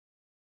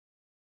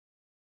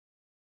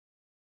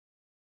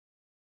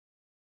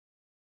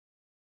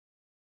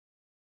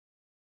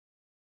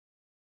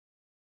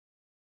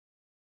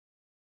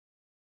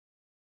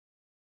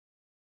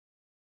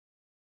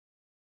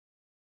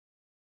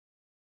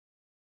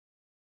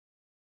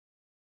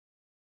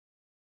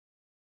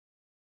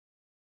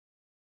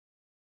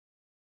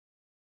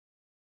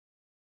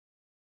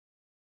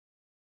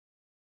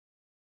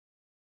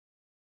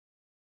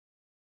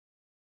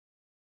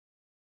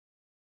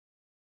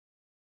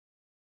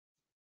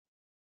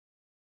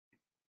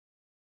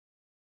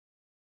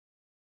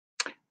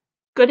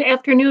good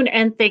afternoon,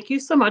 and thank you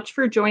so much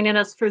for joining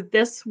us for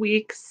this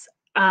week's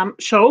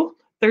show,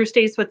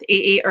 Thursdays with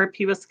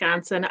AARP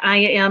Wisconsin. I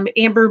am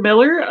Amber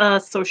Miller,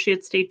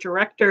 Associate State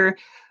Director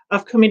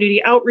of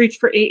Community Outreach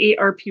for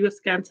AARP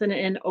Wisconsin,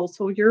 and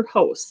also your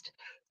host.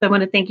 So I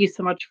want to thank you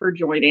so much for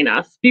joining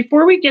us.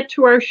 Before we get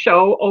to our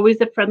show,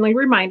 always a friendly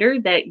reminder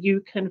that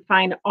you can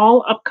find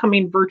all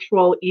upcoming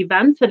virtual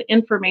events and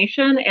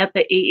information at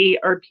the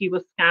AARP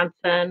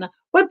Wisconsin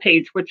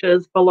webpage, which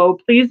is below.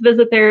 Please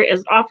visit there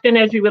as often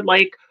as you would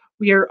like.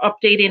 We are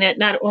updating it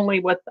not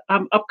only with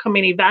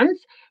upcoming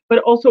events, but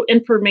also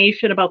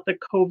information about the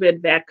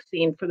COVID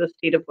vaccine for the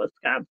state of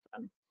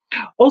Wisconsin.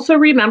 Also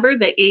remember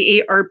the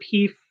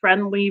AARP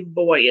Friendly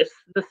Voice.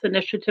 This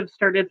initiative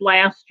started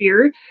last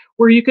year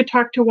where you could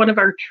talk to one of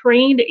our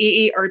trained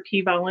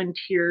AARP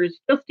volunteers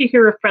just to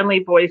hear a friendly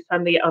voice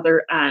on the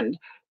other end.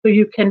 So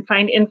you can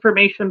find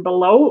information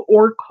below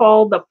or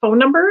call the phone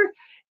number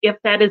if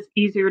that is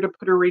easier to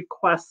put a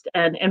request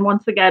in. And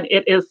once again,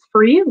 it is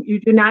free. You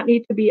do not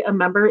need to be a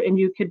member and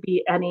you could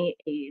be any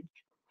age.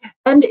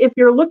 And if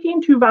you're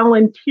looking to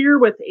volunteer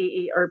with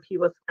AARP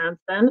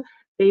Wisconsin,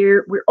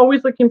 we're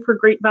always looking for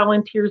great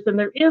volunteers, and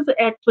there is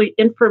actually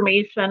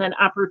information and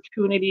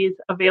opportunities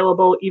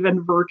available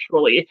even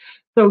virtually.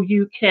 So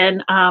you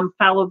can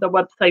follow the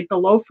website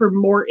below for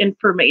more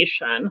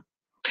information.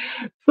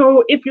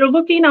 So if you're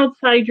looking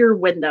outside your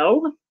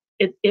window,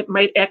 it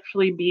might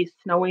actually be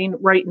snowing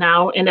right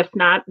now. And if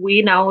not,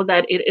 we know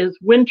that it is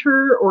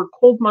winter or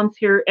cold months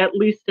here. At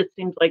least it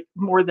seems like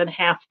more than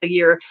half the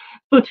year.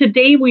 So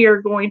today we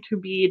are going to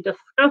be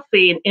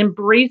discussing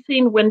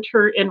embracing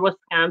winter in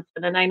Wisconsin.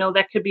 And I know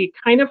that could be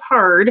kind of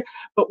hard,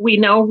 but we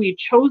know we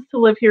chose to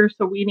live here,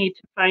 so we need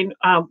to find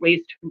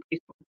ways to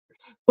embrace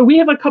winter. So we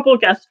have a couple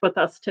of guests with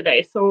us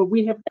today. So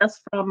we have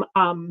guests from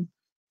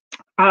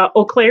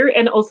Eau Claire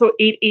and also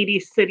 880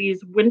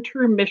 Cities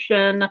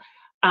Wintermission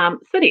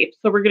city.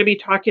 So we're going to be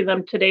talking to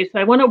them today. So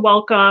I want to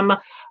welcome,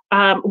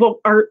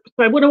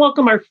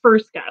 our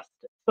first guest.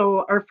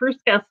 So our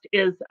first guest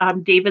is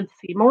David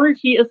Simor.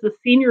 He is the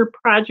Senior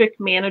Project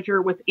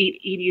Manager with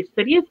 880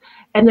 Cities.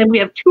 And then we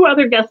have two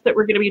other guests that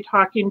we're going to be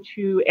talking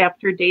to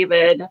after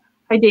David.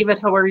 Hi, David.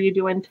 How are you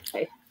doing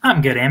today?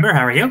 I'm good, Amber.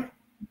 How are you?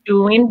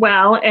 Doing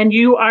well. And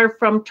you are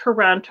from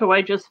Toronto.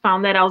 I just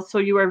found that out. So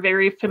you are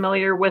very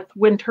familiar with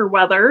winter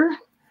weather.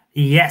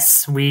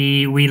 Yes,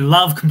 we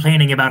love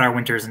complaining about our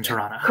winters in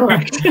Toronto.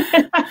 Correct.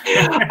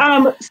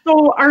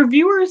 So our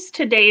viewers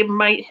today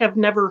might have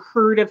never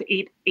heard of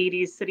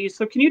 880 Cities.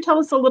 So can you tell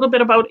us a little bit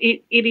about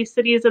 880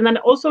 Cities? And then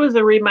also as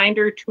a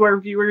reminder to our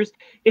viewers,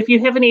 if you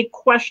have any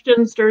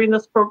questions during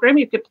this program,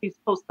 you could please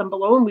post them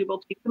below and we will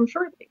take them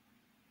shortly.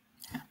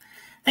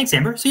 Thanks,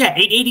 Amber. So yeah,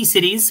 880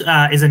 Cities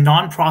is a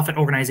nonprofit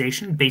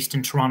organization based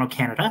in Toronto,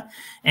 Canada.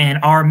 And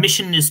our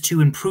mission is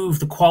to improve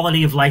the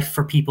quality of life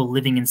for people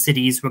living in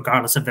cities,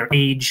 regardless of their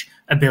age,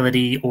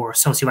 ability, or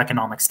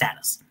socioeconomic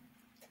status.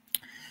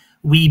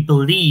 We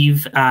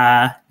believe,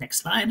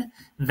 next slide,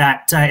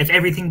 that if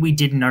everything we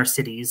did in our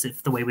cities,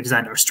 if the way we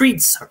designed our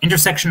streets, our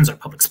intersections, our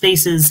public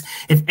spaces,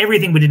 if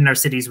everything we did in our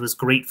cities was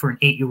great for an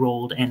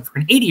 8-year-old and for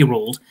an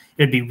 80-year-old,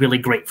 it would be really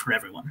great for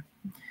everyone.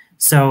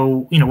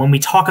 So, when we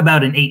talk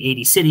about an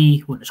 880 city,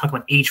 when we talk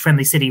about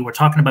age-friendly city, we're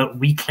talking about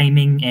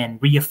reclaiming and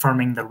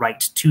reaffirming the right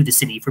to the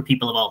city for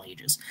people of all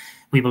ages.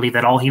 We believe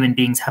that all human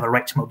beings have a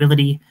right to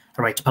mobility,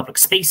 a right to public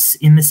space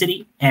in the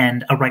city,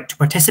 and a right to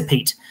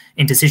participate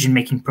in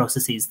decision-making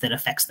processes that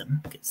affects them,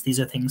 because these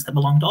are things that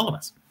belong to all of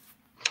us.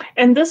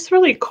 And this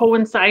really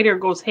coincides or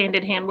goes hand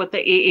in hand with the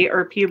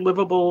AARP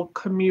livable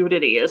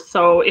communities.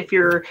 So if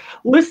you're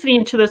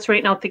listening to this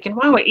right now thinking,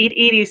 wow,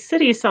 880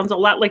 Cities sounds a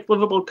lot like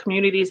livable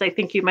communities, I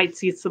think you might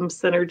see some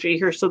synergy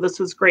here. So this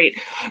is great.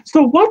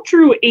 So what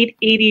drew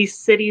 880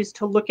 Cities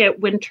to look at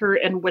winter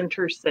and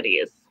winter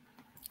cities?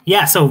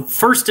 Yeah, so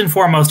first and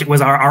foremost, it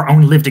was our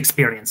own lived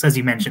experience. As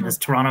you mentioned, as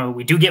Toronto,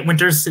 we do get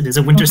winters. It is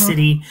a winter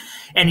city.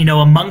 And,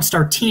 amongst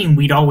our team,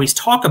 we'd always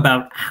talk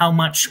about how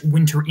much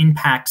winter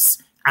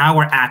impacts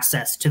our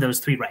access to those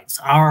three rights,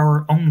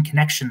 our own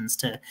connections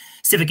to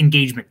civic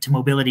engagement, to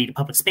mobility, to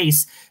public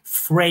space,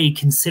 fray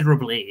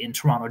considerably in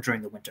Toronto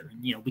during the winter.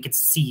 And, we could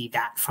see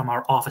that from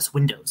our office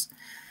windows.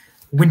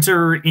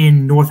 Winter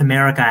in North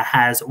America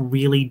has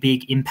really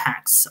big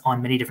impacts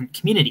on many different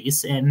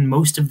communities, and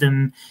most of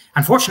them,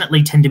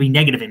 unfortunately, tend to be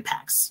negative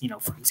impacts.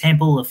 For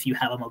example, if you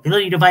have a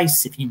mobility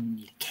device, if you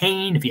need a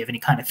cane, if you have any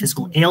kind of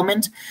physical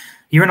ailment,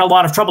 you're in a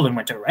lot of trouble in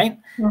winter, right?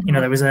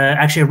 There was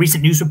actually a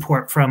recent news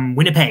report from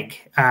Winnipeg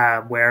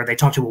where they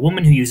talked to a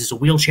woman who uses a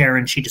wheelchair,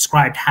 and she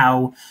described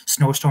how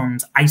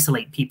snowstorms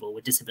isolate people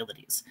with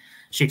disabilities.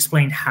 She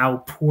explained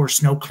how poor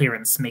snow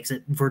clearance makes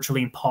it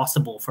virtually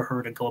impossible for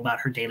her to go about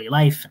her daily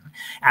life and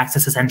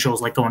access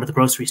essentials like going to the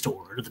grocery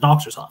store or to the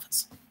doctor's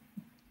office.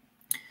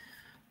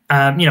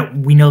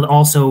 We know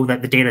also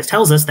that the data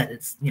tells us that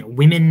it's,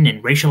 women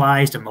in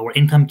racialized and lower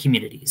income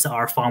communities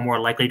are far more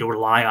likely to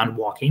rely on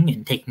walking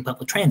and taking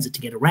public transit to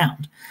get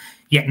around.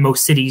 Yet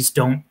most cities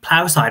don't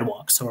plow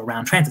sidewalks or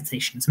around transit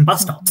stations and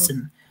bus stops.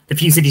 And The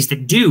few cities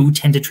that do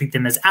tend to treat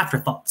them as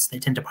afterthoughts. They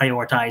tend to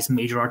prioritize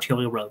major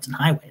arterial roads and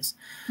highways.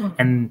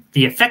 And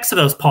the effects of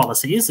those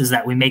policies is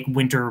that we make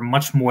winter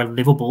much more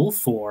livable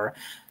for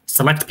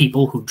select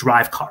people who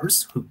drive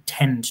cars, who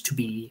tend to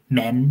be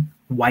men,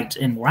 white,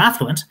 and more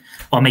affluent,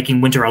 while making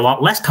winter a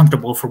lot less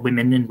comfortable for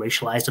women in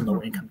racialized and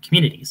lower-income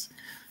communities.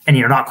 And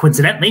not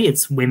coincidentally,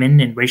 it's women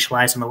in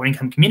racialized and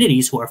lower-income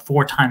communities who are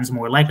 4 times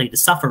more likely to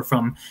suffer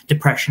from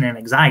depression and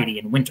anxiety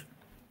in winter.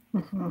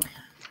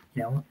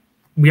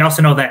 We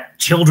also know that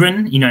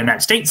children, in the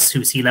United States,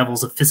 who see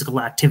levels of physical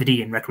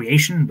activity and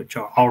recreation, which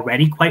are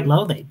already quite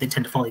low, they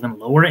tend to fall even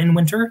lower in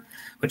winter,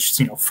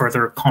 which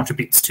further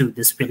contributes to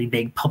this really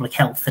big public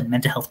health and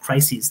mental health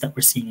crises that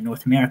we're seeing in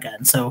North America.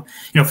 And so,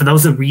 for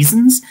those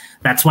reasons,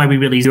 that's why we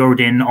really zeroed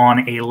in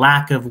on a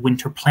lack of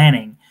winter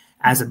planning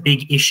as a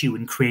big issue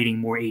in creating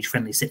more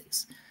age-friendly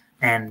cities.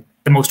 And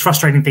the most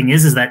frustrating thing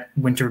is that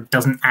winter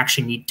doesn't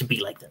actually need to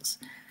be like this.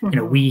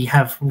 We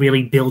have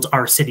really built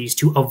our cities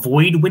to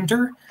avoid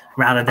winter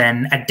rather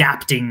than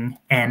adapting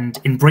and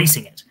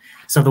embracing it.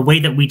 So the way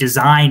that we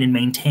design and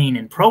maintain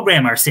and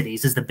program our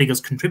cities is the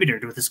biggest contributor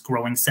to this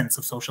growing sense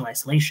of social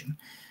isolation.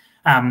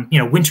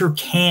 Winter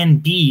can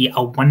be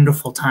a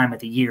wonderful time of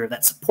the year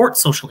that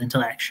supports social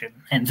interaction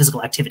and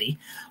physical activity.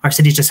 Our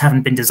cities just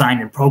haven't been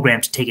designed and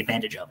programmed to take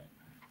advantage of it.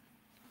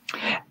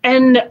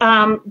 And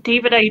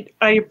David,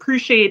 I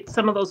appreciate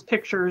some of those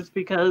pictures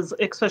because,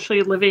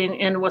 especially living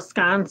in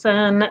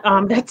Wisconsin,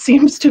 that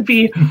seems to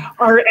be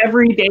our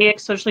everyday,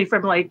 especially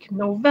from like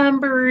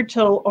November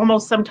till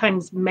almost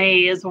sometimes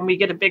May is when we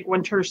get a big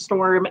winter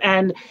storm.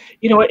 And,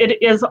 it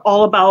is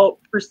all about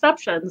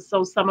perceptions.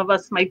 So some of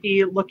us might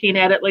be looking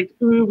at it like,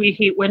 ooh, we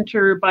hate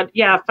winter, but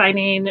yeah,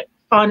 finding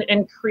fun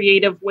and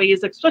creative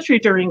ways, especially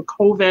during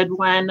COVID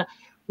when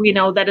we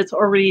know that it's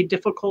already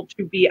difficult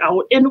to be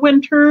out in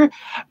winter.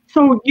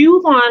 So you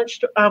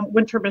launched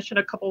Wintermission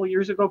a couple of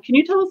years ago. Can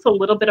you tell us a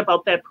little bit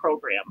about that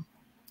program?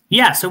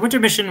 Yeah, so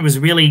Wintermission was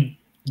really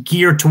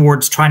geared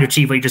towards trying to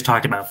achieve what you just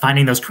talked about,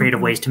 finding those creative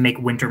ways to make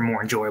winter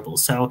more enjoyable.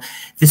 So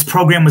this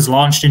program was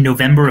launched in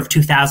November of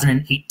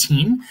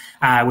 2018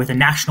 with a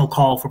national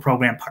call for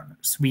program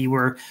partners. We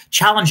were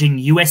challenging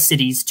U.S.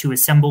 cities to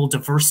assemble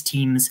diverse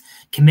teams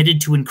committed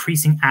to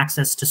increasing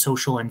access to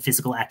social and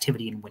physical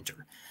activity in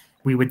winter.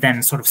 We would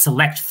then sort of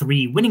select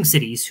 3 winning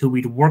cities who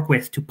we'd work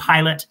with to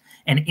pilot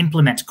and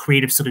implement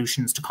creative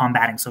solutions to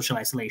combating social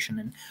isolation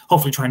and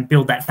hopefully try and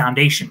build that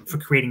foundation for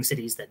creating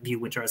cities that view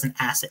winter as an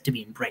asset to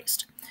be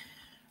embraced.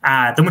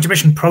 The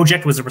Wintermission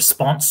project was a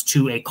response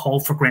to a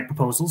call for grant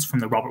proposals from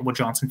the Robert Wood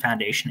Johnson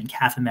Foundation and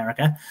CAF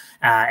America,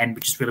 and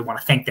we just really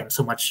want to thank them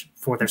so much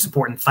for their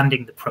support in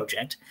funding the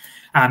project.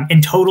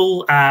 In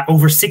total,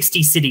 over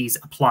 60 cities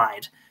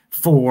applied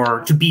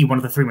to be one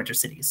of the 3 winter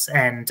cities.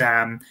 And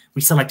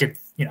we selected,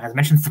 as I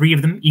mentioned, 3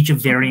 of them, each of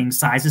varying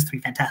sizes, 3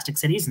 fantastic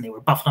cities. And they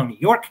were Buffalo, New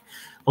York,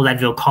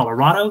 Leadville,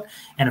 Colorado,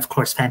 and of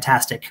course,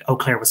 fantastic Eau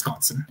Claire,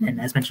 Wisconsin. And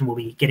as mentioned, we'll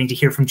be getting to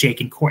hear from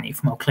Jake and Cortney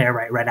from Eau Claire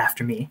right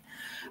after me.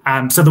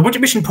 So the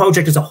Wintermission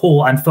project as a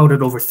whole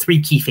unfolded over 3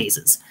 key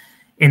phases.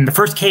 In the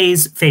first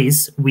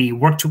phase, we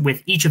worked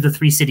with each of the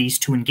 3 cities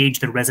to engage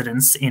their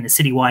residents in a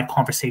citywide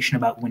conversation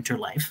about winter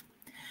life.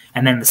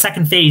 And then the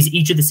second phase,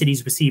 each of the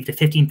cities received a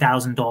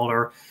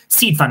 $15,000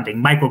 seed funding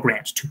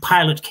microgrant to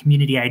pilot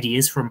community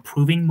ideas for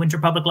improving winter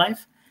public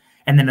life.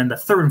 And then in the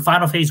third and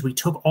final phase, we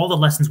took all the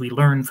lessons we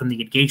learned from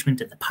the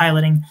engagement and the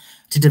piloting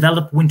to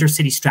develop winter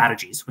city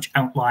strategies, which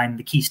outline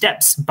the key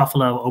steps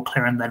Buffalo, Eau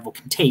Claire, and Leadville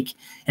can take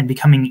in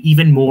becoming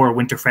even more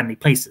winter-friendly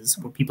places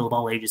where people of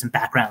all ages and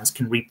backgrounds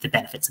can reap the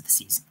benefits of the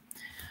season.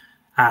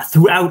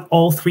 Throughout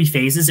all 3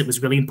 phases, it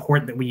was really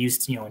important that we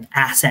used, an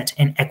asset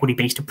and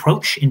equity-based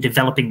approach in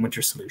developing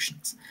winter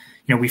solutions.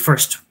 We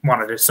first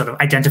wanted to sort of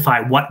identify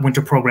what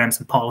winter programs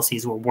and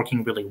policies were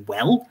working really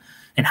well,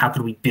 and how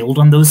could we build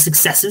on those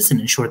successes and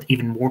ensure that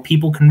even more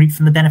people can reap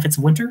from the benefits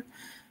of winter,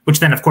 which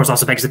then, of course,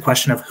 also begs the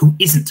question of who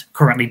isn't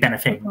currently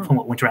benefiting from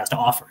what winter has to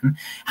offer, and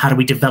how do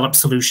we develop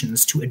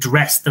solutions to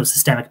address those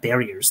systemic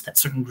barriers that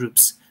certain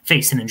groups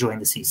face in enjoying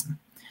the season.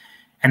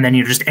 And then,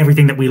 just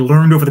everything that we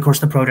learned over the course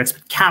of the project has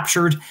been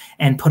captured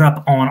and put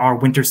up on our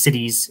Winter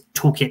Cities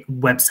Toolkit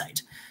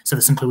website. So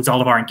this includes all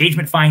of our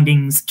engagement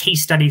findings,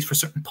 case studies for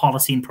certain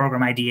policy and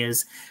program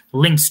ideas,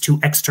 links to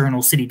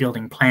external city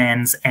building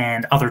plans,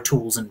 and other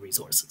tools and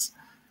resources.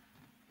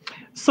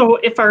 So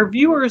if our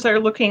viewers are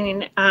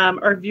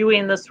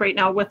viewing this right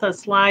now with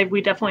us live,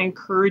 we definitely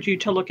encourage you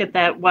to look at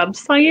that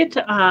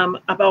website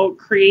about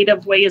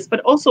creative ways, but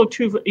also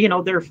to,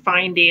 their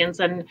findings.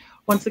 And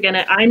once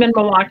again, I'm in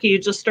Milwaukee.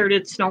 It just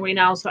started snowing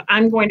now, so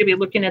I'm going to be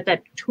looking at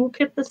that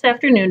toolkit this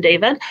afternoon,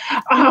 David.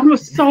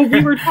 So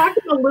we were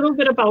talking a little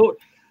bit about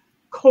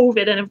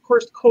COVID, and of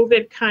course,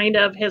 COVID kind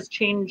of has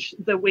changed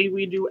the way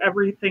we do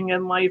everything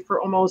in life for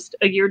almost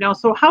a year now.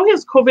 So how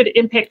has COVID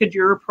impacted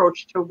your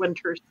approach to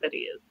winter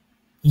cities?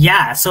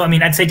 Yeah, so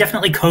I'd say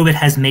definitely COVID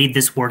has made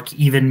this work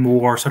even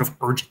more sort of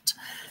urgent.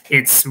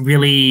 It's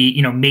really,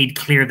 made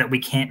clear that we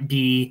can't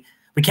be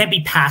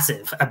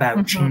passive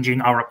about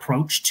changing our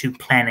approach to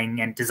planning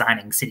and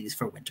designing cities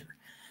for winter.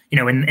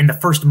 In the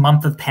first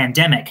month of the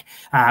pandemic,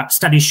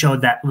 studies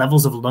showed that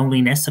levels of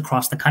loneliness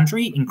across the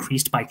country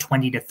increased by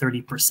 20 to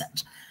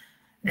 30%.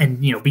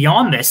 And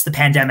beyond this, the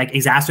pandemic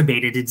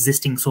exacerbated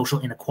existing social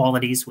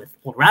inequalities with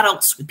older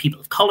adults, with people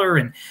of color,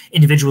 and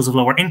individuals of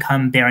lower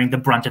income bearing the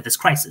brunt of this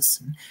crisis.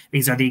 And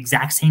these are the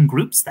exact same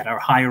groups that are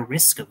higher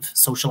risk of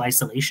social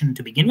isolation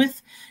to begin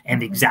with, and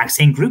the exact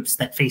same groups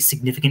that face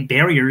significant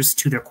barriers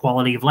to their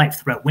quality of life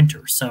throughout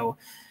winter. So,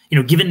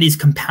 given these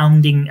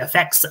compounding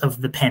effects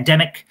of the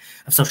pandemic,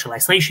 of social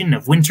isolation,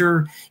 of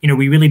winter,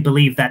 we really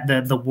believe that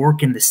the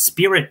work and the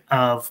spirit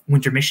of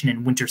Wintermission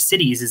and Winter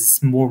Cities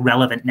is more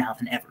relevant now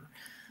than ever.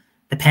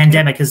 The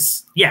pandemic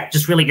has,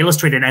 just really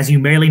illustrated, as you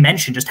merely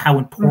mentioned, just how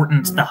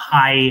important the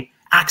high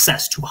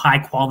access to high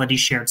quality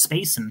shared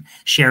space and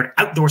shared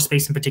outdoor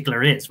space in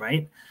particular is,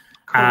 right?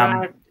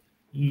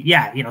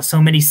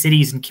 So many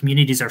cities and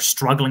communities are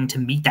struggling to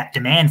meet that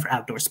demand for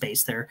outdoor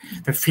space. They're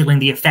feeling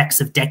the effects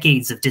of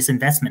decades of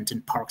disinvestment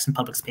in parks and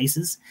public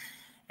spaces.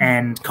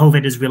 And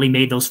COVID has really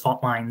made those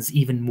fault lines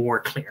even more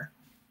clear.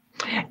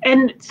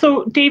 And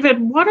so,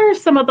 David, what are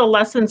some of the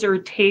lessons or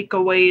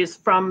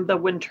takeaways from the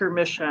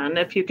Wintermission?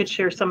 If you could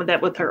share some of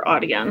that with our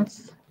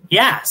audience.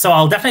 Yeah, so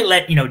I'll definitely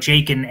let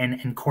Jake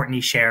and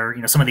Cortney share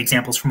some of the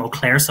examples from Eau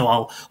Claire. So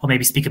I'll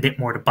maybe speak a bit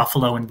more to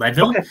Buffalo and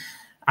Leadville. Okay.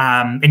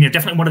 And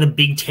definitely one of the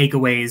big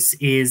takeaways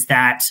is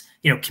that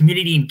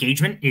community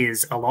engagement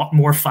is a lot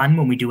more fun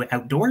when we do it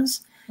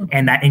outdoors,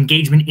 and that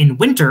engagement in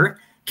winter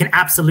can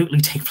absolutely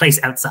take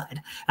place outside.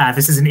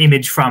 This is an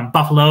image from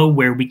Buffalo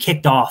where we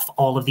kicked off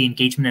all of the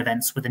engagement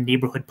events with a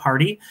neighborhood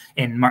party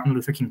in Martin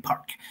Luther King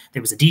Park.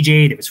 There was a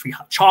DJ, there was free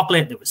hot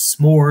chocolate, there was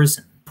s'mores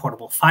and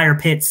portable fire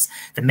pits.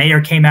 The mayor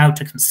came out,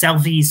 took some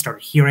selfies,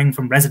 started hearing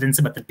from residents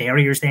about the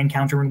barriers they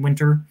encounter in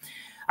winter.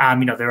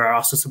 There are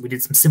also we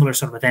did some similar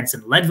sort of events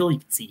in Leadville, you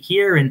can see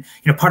here. And,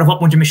 part of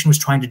what Wintermission was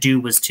trying to do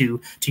was to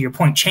your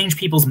point, change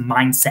people's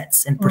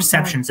mindsets and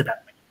perceptions about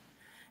winter.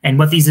 And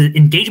what these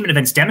engagement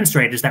events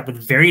demonstrate is that with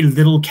very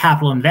little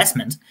capital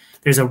investment,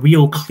 there's a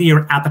real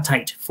clear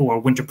appetite for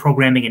winter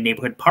programming in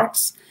neighborhood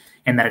parks,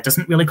 and that it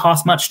doesn't really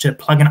cost much to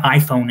plug an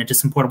iPhone into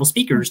some portable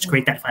speakers to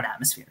create that fun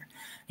atmosphere.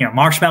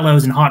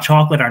 Marshmallows and hot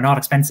chocolate are not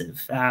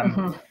expensive.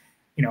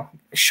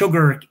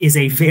 Sugar is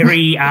a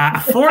very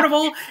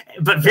affordable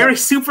but very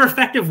super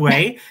effective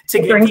way to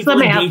get people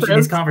engaged in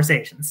these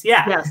conversations.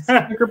 Yeah. Yes,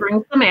 sugar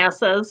brings the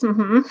masses.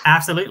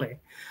 Absolutely.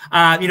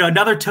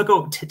 Another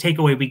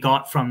takeaway we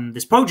got from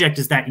this project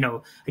is that,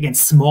 again,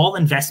 small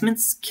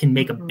investments can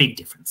make a big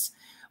difference.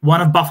 One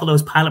of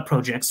Buffalo's pilot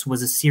projects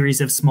was a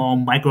series of small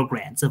micro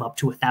grants of up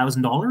to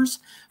 $1,000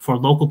 for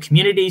local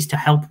communities to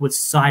help with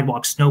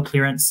sidewalk snow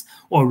clearance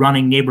or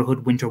running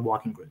neighborhood winter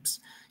walking groups.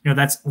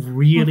 That's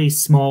really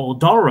small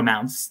dollar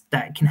amounts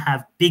that can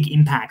have big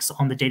impacts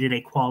on the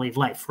day-to-day quality of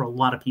life for a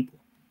lot of people.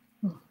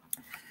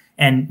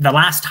 And the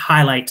last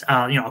highlight,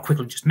 I'll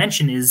quickly just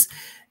mention is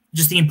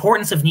just the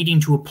importance of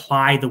needing to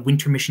apply the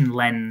Wintermission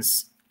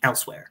lens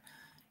elsewhere.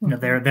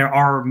 There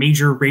are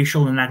major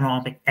racial and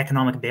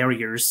economic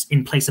barriers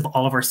in place of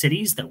all of our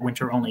cities that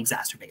winter only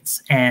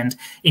exacerbates. And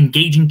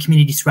engaging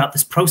communities throughout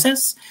this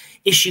process,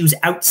 issues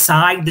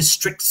outside the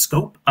strict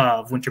scope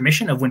of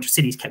Wintermission, of Winter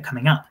Cities, kept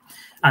coming up.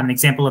 An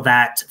example of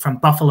that from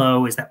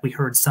Buffalo is that we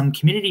heard some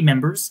community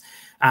members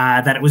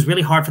that it was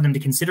really hard for them to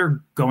consider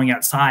going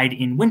outside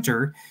in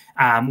winter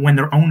when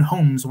their own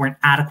homes weren't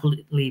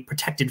adequately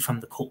protected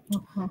from the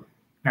cold.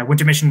 Now,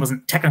 Wintermission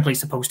wasn't technically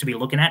supposed to be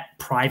looking at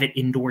private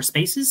indoor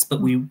spaces,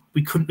 but we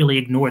couldn't really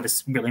ignore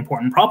this really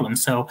important problem.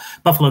 So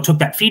Buffalo took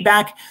that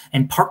feedback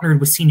and partnered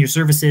with Senior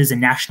Services and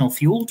National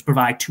Fuel to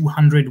provide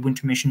 200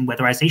 Wintermission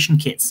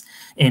weatherization kits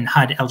in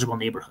HUD-eligible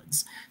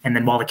neighborhoods. And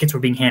then while the kits were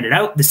being handed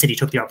out, the city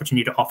took the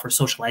opportunity to offer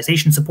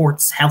socialization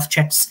supports, health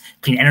checks,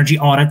 clean energy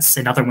audits,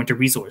 and other winter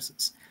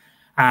resources.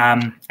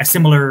 A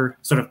similar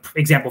sort of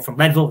example from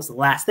Leadville was the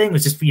last thing,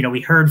 was just,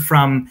 we heard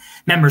from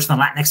members from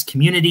the Latinx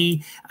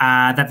community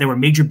that there were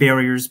major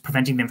barriers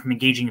preventing them from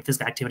engaging in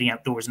physical activity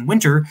outdoors in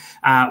winter,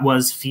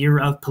 was fear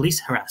of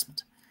police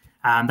harassment.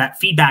 That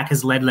feedback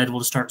has led Leadville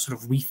to start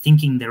sort of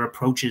rethinking their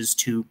approaches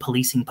to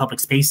policing public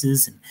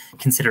spaces and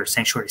consider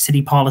sanctuary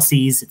city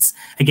policies. It's,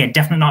 again,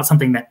 definitely not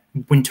something that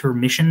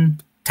Wintermission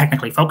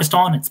technically focused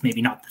on. It's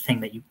maybe not the thing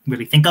that you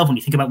really think of when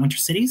you think about winter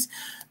cities.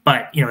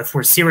 But, if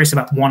we're serious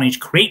about wanting to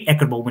create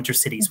equitable winter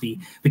cities, we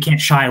can't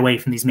shy away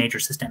from these major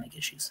systemic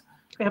issues.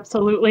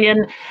 Absolutely.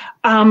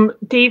 And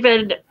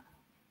David,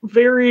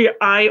 very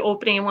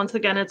eye-opening. Once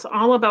again, it's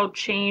all about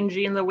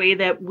changing the way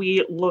that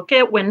we look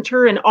at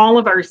winter in all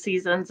of our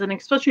seasons. And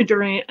especially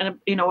during,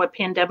 a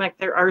pandemic,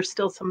 there are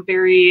still some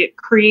very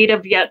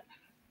creative yet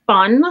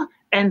fun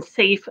and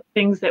safe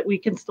things that we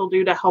can still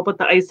do to help with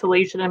the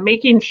isolation and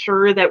making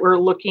sure that we're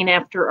looking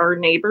after our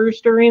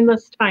neighbors during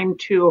this time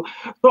too.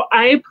 So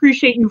I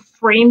appreciate you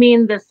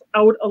framing this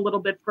out a little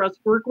bit for us.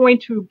 We're going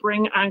to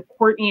bring on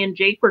Cortney and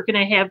Jake. We're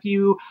going to have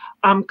you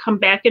come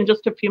back in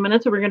just a few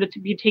minutes, and we're going to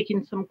be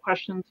taking some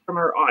questions from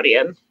our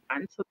audience.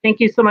 And so thank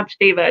you so much,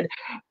 David.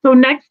 So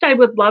next, I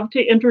would love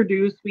to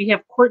introduce, we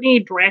have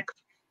Cortney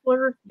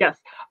Craxler, yes,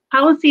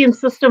 Policy and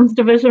Systems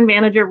Division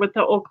Manager with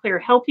the Eau Claire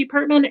Health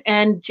Department,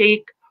 and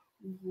Jake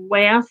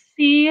Wrasse.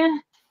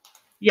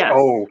 Yes.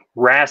 Oh,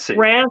 Wrasse.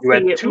 Wrasse. You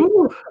had 2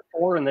 Ooh.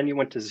 4 and then you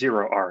went to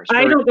 0 R's.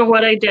 I don't know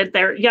what I did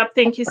there. Yep,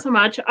 thank you so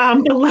much.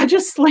 The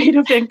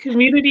Legislative and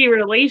Community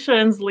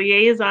Relations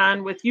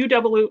Liaison with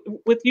UW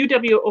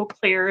Eau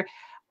Claire.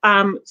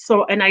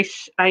 And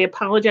I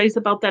apologize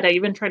about that. I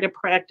even tried to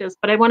practice,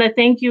 but I want to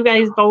thank you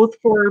guys both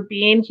for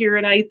being here.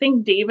 And I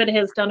think David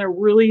has done a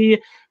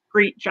really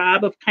great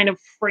job of kind of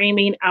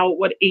framing out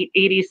what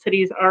 880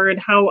 cities are and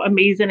how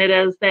amazing it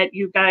is that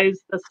you guys,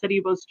 the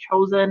city was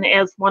chosen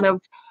as one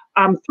of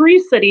 3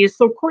 cities.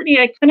 So Cortney,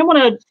 I kind of want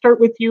to start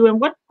with you,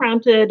 and what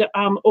prompted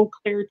Eau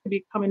Claire to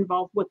become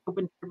involved with the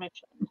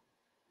Wintermission?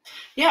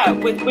 Yeah,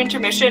 with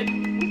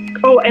Wintermission.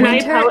 Oh, and I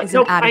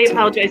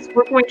apologize.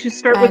 We're going to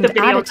start with the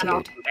video.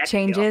 Attitude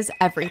changes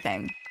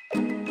everything.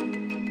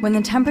 When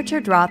the temperature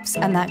drops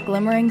and that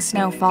glimmering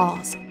snow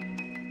falls,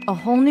 a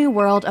whole new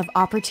world of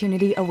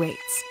opportunity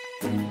awaits.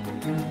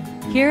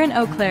 Here in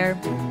Eau Claire,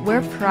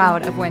 we're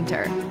proud of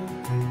winter.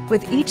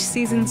 With each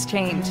season's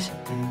change,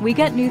 we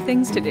get new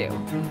things to do.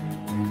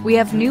 We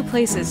have new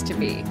places to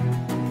be,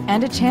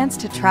 and a chance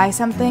to try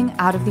something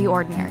out of the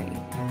ordinary.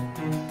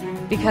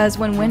 Because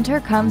when winter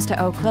comes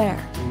to Eau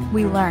Claire,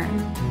 we learn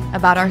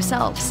about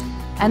ourselves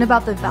and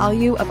about the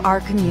value of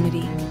our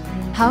community,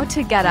 how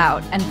to get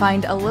out and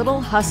find a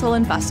little hustle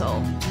and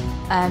bustle,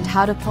 and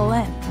how to pull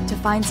in to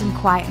find some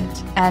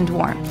quiet and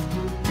warmth.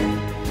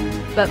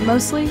 But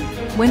mostly,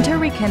 winter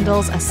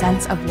rekindles a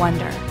sense of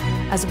wonder,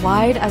 as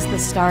wide as the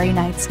starry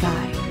night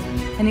sky,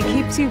 and it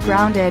keeps you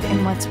grounded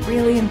in what's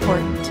really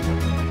important.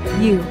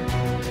 You,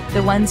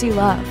 the ones you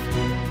love,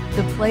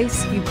 the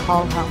place you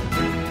call home.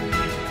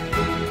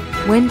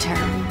 Winter,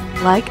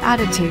 like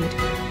attitude,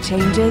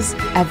 changes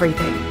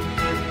everything,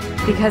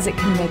 because it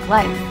can make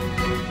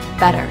life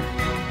better.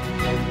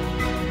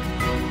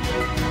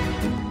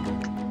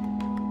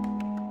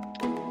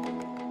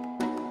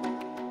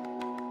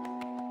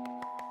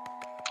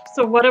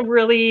 So what a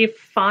really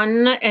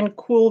fun and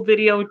cool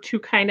video to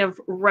kind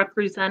of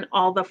represent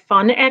all the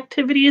fun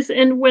activities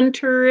in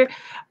winter.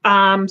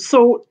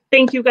 So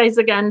thank you guys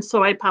again.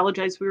 So I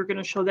apologize. We were going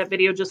to show that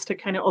video just to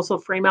kind of also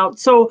frame out.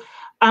 So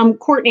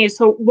Cortney,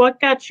 so what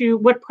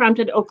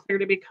prompted Eau Claire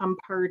to become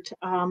part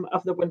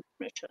of the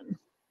Wintermission?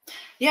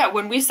 Yeah,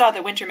 when we saw the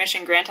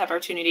Wintermission grant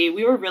opportunity,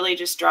 we were really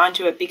just drawn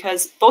to it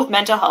because both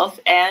mental health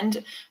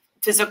and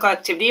physical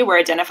activity were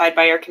identified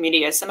by our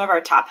community as some of our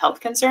top health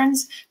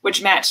concerns,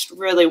 which matched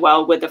really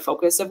well with the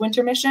focus of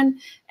Wintermission.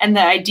 And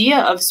the idea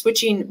of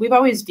switching, we've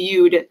always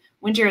viewed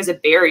winter as a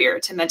barrier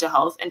to mental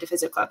health and to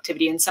physical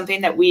activity, and something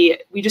that we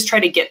just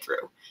try to get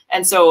through.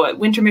 And so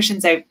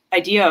Wintermission's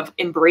idea of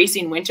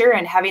embracing winter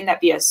and having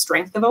that be a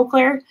strength of Eau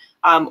Claire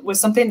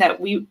was something that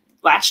we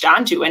latched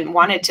onto and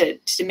wanted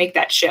to make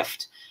that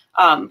shift.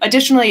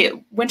 Additionally,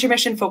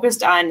 Wintermission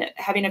focused on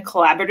having a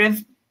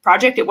collaborative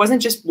project. It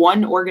wasn't just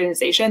one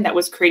organization that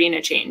was creating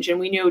a change. And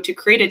we knew to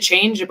create a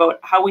change about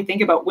how we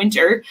think about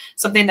winter,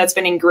 something that's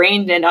been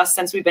ingrained in us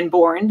since we've been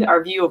born,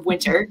 our view of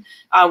winter,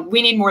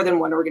 we need more than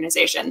one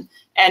organization.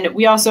 And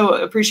we also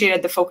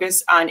appreciated the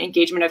focus on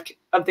engagement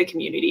of the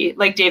community.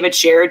 Like David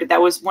shared,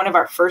 that was one of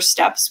our first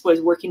steps,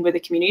 was working with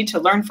the community to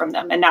learn from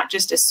them and not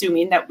just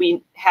assuming that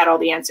we had all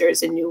the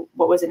answers and knew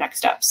what was the next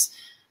steps.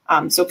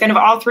 So kind of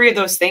all 3 of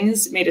those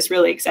things made us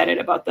really excited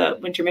about the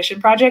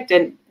Wintermission project,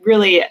 and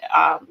really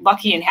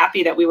lucky and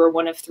happy that we were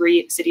one of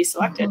 3 cities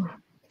selected.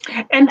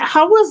 And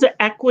how was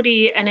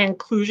equity and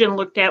inclusion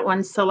looked at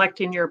when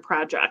selecting your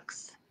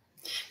projects?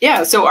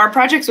 Yeah, so our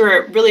projects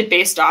were really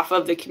based off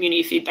of the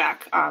community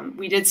feedback.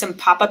 We did some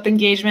pop-up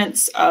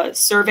engagements,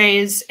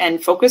 surveys,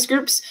 and focus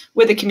groups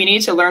with the community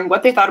to learn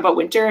what they thought about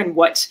winter and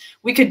what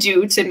we could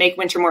do to make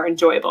winter more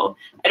enjoyable.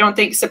 I don't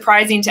think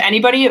surprising to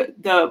anybody,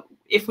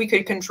 if we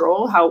could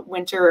control how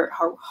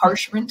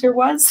harsh winter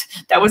was,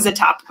 that was the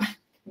top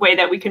way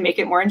that we could make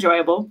it more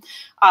enjoyable.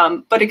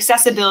 But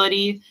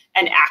accessibility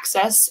and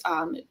access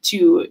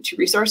to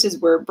resources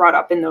were brought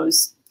up in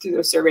through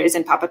those surveys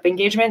and pop-up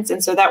engagements.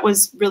 And so that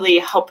was really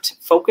helped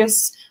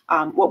focus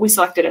what we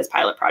selected as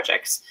pilot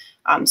projects.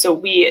 So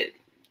we,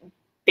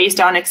 based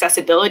on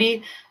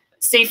accessibility,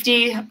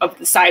 safety of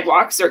the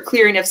sidewalks or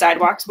clearing of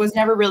sidewalks was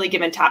never really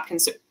given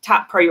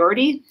top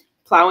priority.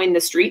 Plowing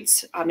the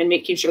streets and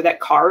making sure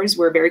that cars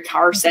were very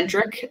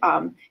car-centric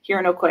here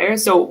in Eau Claire.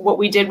 So what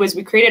we did was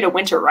we created a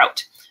winter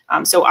route.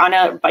 So on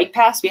a bike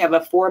pass, we have a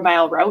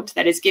 4-mile route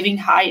that is given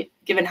high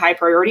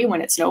priority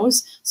when it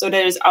snows, so that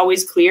it is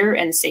always clear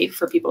and safe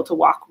for people to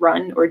walk,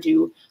 run, or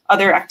do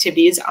other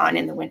activities on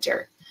in the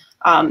winter.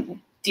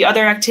 The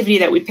other activity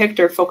that we picked,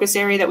 or focus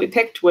area that we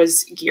picked,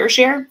 was gear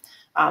share.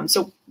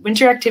 So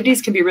winter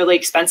activities can be really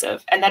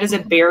expensive, and that is a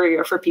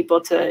barrier for people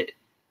to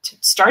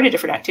start a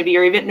different activity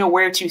or even know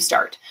where to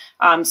start.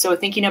 So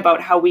thinking about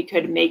how we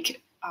could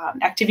make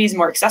activities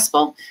more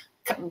accessible,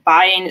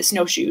 buying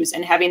snowshoes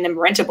and having them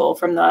rentable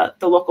from the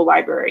local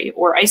library,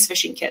 or ice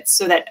fishing kits,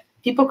 so that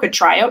people could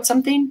try out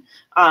something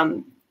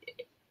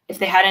if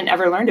they hadn't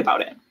ever learned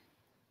about it.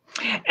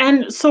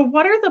 And so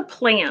what are the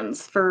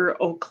plans for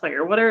Eau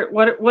Claire?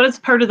 What is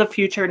part of the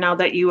future now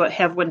that you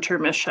have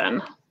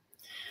Wintermission?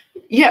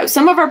 Yeah,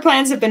 some of our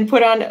plans have been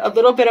put on a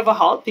little bit of a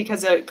halt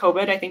because of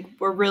COVID. I think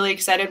we're really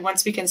excited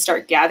once we can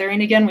start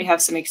gathering again. We have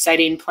some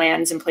exciting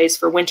plans in place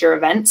for winter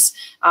events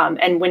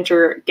and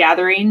winter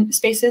gathering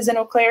spaces in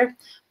Eau Claire.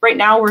 Right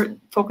now, we're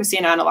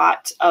focusing on a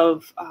lot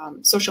of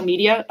social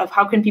media, of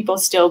how can people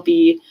still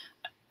be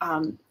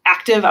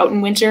active out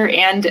in winter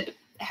and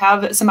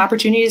have some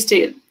opportunities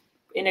to,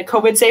 in a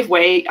COVID-safe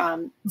way,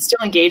 still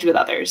engage with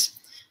others.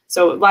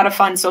 So a lot of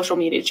fun social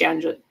media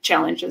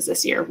challenges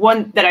this year.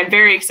 One that I'm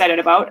very excited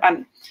about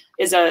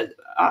is a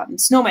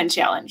snowman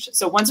challenge.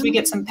 So once we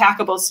get some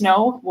packable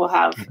snow, we'll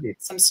have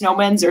some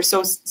snowmen or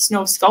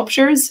snow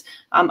sculptures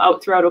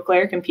out throughout Eau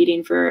Claire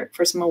competing for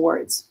some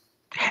awards.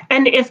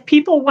 And if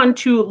people want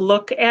to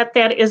look at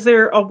that, is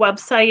there a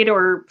website,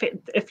 or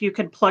if you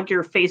could plug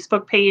your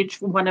Facebook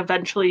page when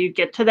eventually you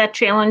get to that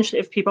challenge,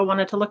 if people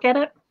wanted to look at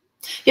it?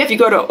 Yeah, if you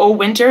go to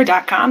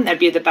owinter.com, that'd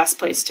be the best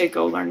place to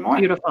go learn more.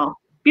 Beautiful.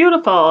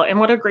 Beautiful. And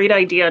what a great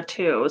idea,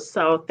 too.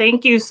 So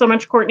thank you so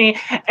much, Cortney.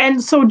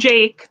 And so,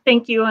 Jake,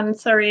 thank you. And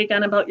sorry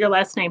again about your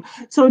last name.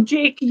 So,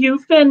 Jake,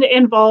 you've been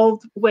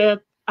involved with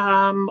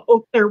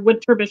Eau Claire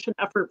Wintermission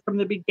effort from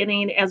the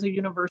beginning as a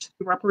university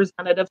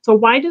representative. So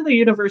why did the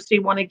university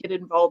want to get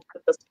involved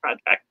with this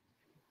project?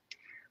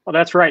 Well,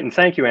 that's right. And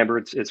thank you, Amber.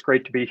 It's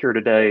great to be here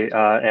today.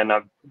 And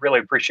I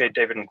really appreciate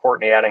David and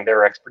Cortney adding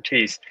their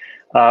expertise.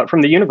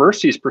 From the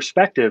university's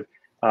perspective,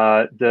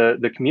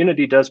 the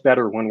community does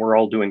better when we're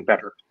all doing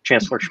better.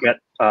 Chancellor Schmidt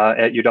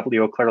at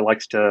UW Eau Claire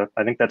likes to,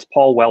 I think that's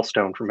Paul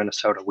Wellstone from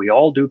Minnesota. We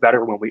all do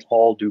better when we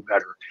all do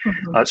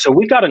better. So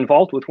we got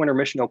involved with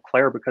Wintermission Eau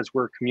Claire because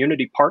we're a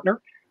community partner.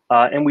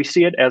 And we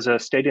see it as a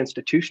state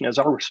institution as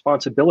our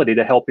responsibility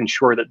to help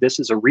ensure that this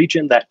is a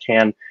region that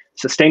can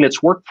sustain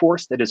its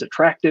workforce, that is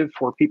attractive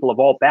for people of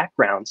all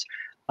backgrounds.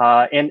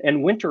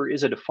 And winter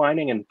is a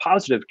defining and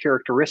positive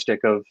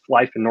characteristic of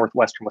life in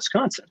northwestern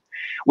Wisconsin.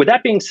 With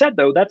that being said,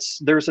 though,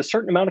 there's a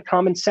certain amount of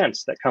common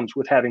sense that comes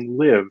with having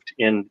lived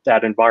in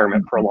that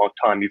environment for a long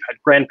time. You've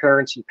had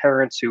grandparents and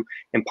parents who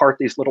impart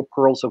these little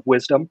pearls of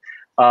wisdom.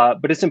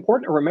 But it's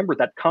important to remember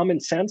that common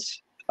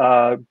sense,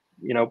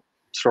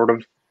 sort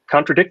of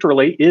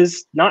contradictorily,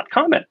 is not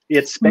common.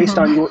 It's based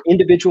on your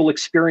individual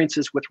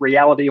experiences with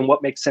reality and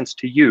what makes sense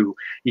to you.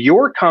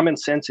 Your common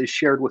sense is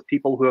shared with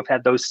people who have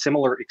had those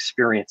similar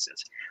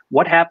experiences.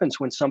 What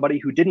happens when somebody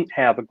who didn't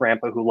have a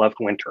grandpa who loved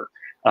winter?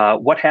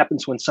 What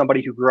happens when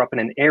somebody who grew up in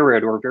an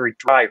arid or very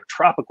dry or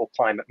tropical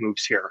climate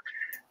moves here?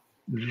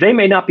 They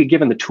may not be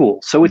given the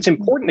tools. So it's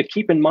important to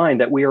keep in mind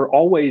that we are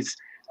always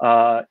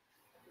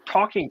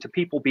talking to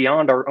people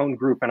beyond our own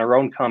group and our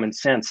own common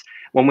sense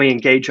when we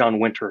engage on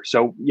winter.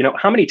 So,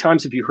 how many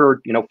times have you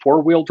heard,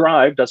 four-wheel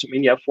drive doesn't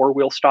mean you have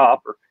four-wheel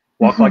stop, or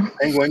walk like a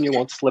penguin, you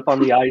won't slip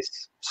on the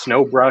ice,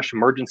 snow brush,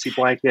 emergency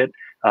blanket,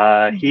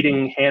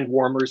 heating hand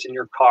warmers in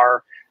your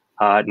car,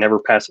 never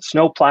pass a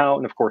snow plow,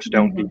 and of course,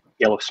 don't eat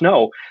yellow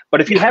snow. But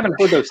if you haven't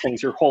heard those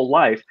things your whole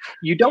life,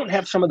 you don't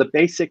have some of the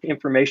basic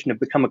information to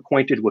become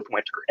acquainted with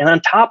winter. And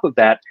on top of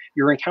that,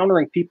 you're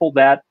encountering people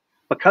that,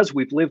 because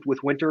we've lived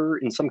with winter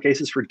in some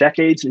cases for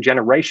decades and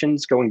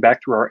generations, going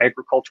back through our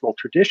agricultural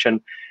tradition,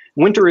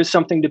 winter is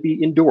something to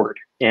be endured.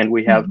 And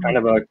we have kind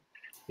of a,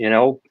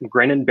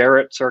 grin and bear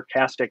it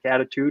sarcastic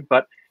attitude,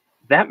 but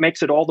that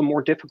makes it all the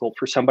more difficult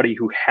for somebody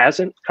who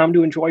hasn't come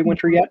to enjoy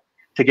winter yet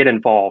to get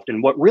involved.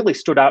 And what really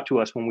stood out to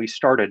us when we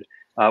started,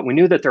 we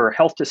knew that there are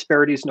health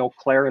disparities in Eau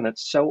Claire, and that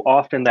so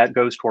often that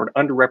goes toward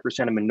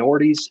underrepresented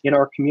minorities in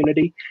our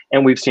community.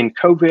 And we've seen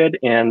COVID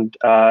and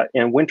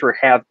winter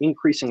have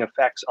increasing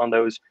effects on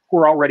those who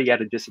are already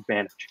at a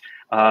disadvantage.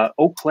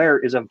 Eau Claire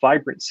is a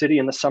vibrant city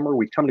in the summer.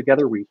 We come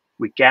together, we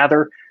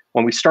gather.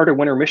 When we started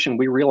Wintermission,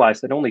 we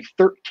realized that only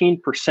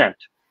 13%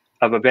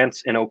 of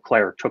events in Eau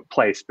Claire took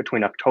place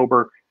between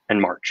October and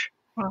March.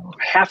 Wow.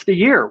 Half the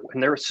year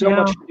when there was so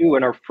much to do.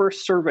 And our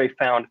first survey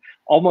found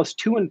more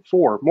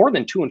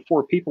than 2 in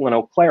 4 people in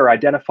Eau Claire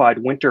identified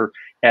winter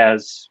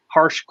as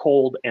harsh,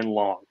 cold, and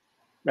long.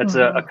 That's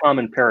a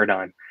common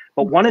paradigm.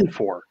 But 1 in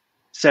 4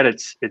 said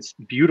it's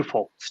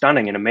beautiful,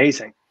 stunning, and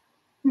amazing.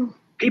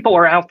 People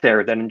are out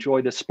there that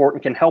enjoy this sport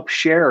and can help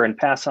share and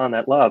pass on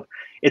that love.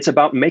 It's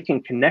about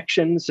making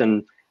connections.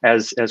 And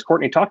as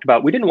Cortney talked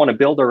about, we didn't want to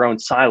build our own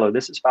silo.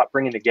 This is about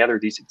bringing together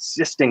these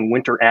existing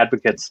winter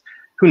advocates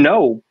who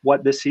know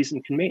what this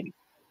season can mean.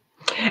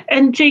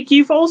 And Jake,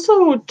 you've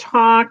also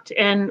talked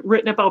and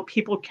written about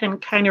people can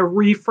kind of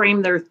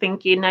reframe their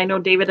thinking. I know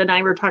David and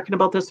I were talking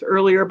about this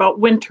earlier about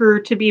winter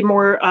to be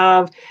more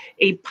of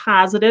a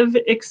positive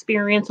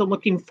experience and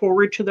looking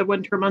forward to the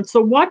winter months.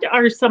 So what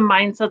are some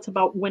mindsets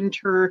about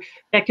winter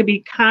that could be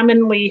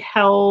commonly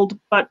held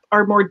but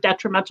are more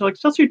detrimental,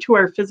 especially to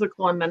our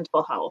physical and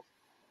mental health?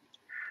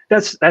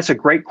 That's a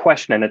great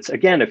question. And it's,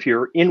 again, if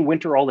you're in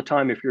winter all the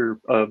time, if you're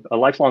a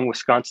lifelong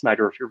Wisconsinite,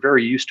 or if you're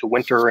very used to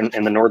winter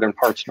in the northern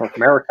parts of North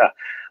America,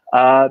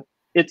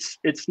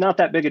 it's not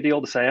that big a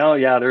deal to say, oh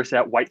yeah, there's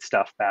that white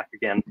stuff back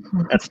again.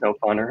 That's no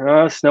fun. Or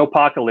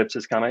snowpocalypse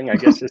is coming. I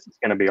guess this is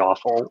going to be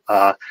awful.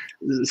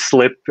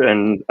 Slick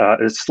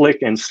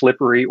and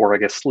slippery, or I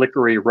guess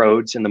slickery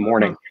roads in the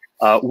morning.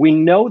 We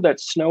know that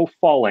snow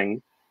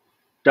falling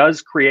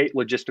does create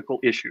logistical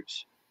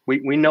issues.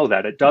 We know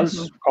that it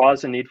does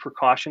cause a need for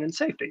caution and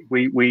safety.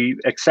 We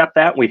accept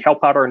that. We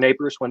help out our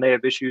neighbors when they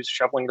have issues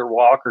shoveling their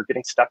walk or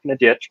getting stuck in a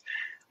ditch.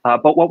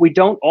 But what we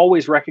don't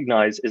always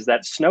recognize is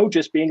that snow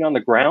just being on the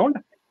ground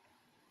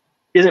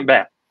isn't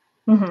bad.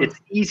 It's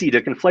easy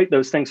to conflate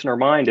those things in our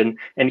mind,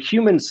 and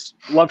humans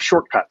love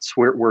shortcuts.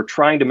 We're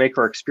trying to make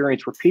our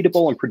experience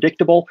repeatable and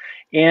predictable,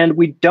 and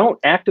we don't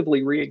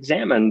actively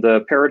re-examine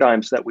the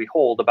paradigms that we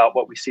hold about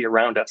what we see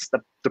around us.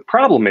 The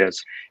problem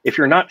is, if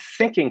you're not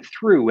thinking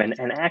through and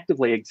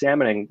actively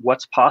examining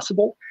what's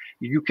possible,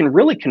 you can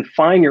really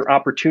confine your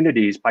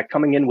opportunities by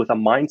coming in with a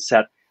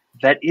mindset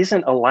that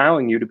isn't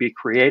allowing you to be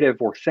creative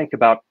or think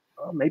about,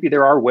 oh, maybe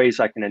there are ways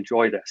I can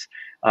enjoy this.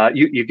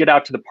 You get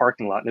out to the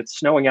parking lot and it's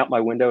snowing out my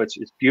window. It's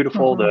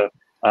beautiful. The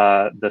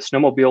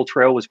snowmobile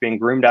trail was being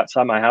groomed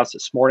outside my house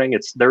this morning.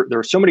 There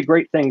are so many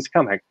great things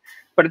coming,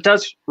 but it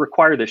does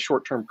require this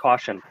short-term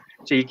caution.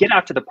 So you get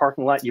out to the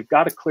parking lot, you've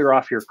got to clear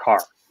off your car.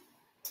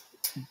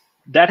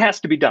 That has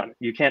to be done.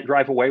 You can't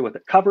drive away with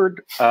it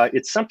covered.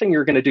 It's something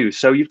you're going to do.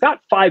 So you've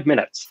got 5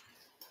 minutes.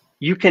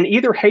 You can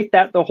either hate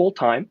that the whole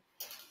time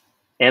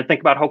and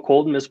think about how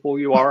cold and miserable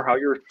you are, how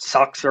your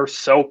socks are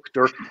soaked,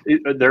 or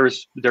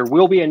there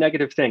will be a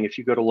negative thing if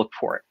you go to look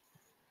for it.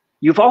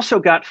 You've also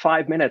got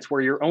 5 minutes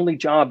where your only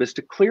job is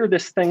to clear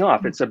this thing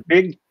off. It's a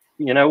big,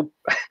 Toyota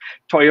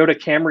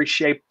Camry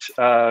shaped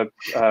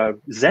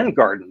Zen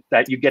garden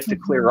that you get to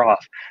clear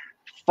off.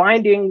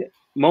 Finding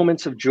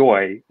moments of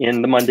joy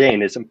in the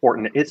mundane is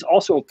important. It's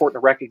also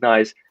important to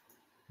recognize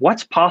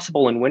what's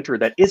possible in winter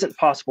that isn't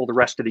possible the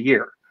rest of the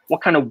year.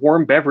 What kind of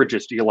warm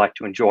beverages do you like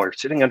to enjoy?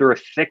 Sitting under a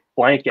thick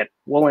blanket,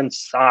 woolen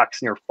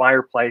socks near a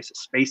fireplace, a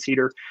space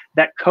heater,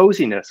 that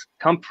coziness,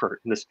 comfort,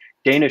 and this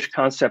Danish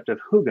concept of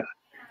hygge,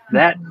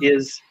 that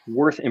is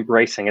worth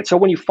embracing. And so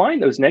when you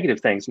find those negative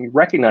things and you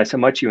recognize how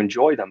much you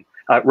enjoy them,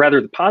 rather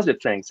the positive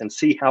things, and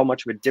see how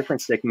much of a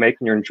difference they can make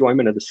in your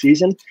enjoyment of the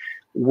season,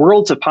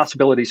 worlds of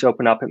possibilities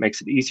open up. It makes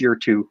it easier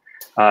to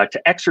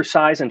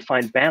exercise and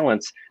find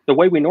balance the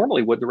way we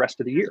normally would the rest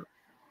of the year.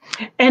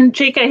 And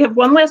Jake, I have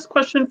one last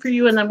question for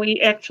you, and then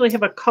we actually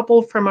have a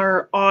couple from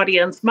our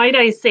audience. Might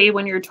I say,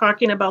 when you're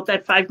talking about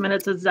that 5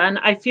 minutes of Zen,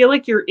 I feel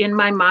like you're in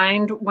my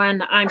mind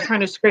when I'm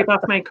trying to scrape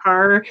off my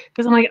car,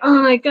 because I'm like, oh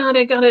my God,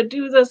 I gotta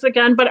do this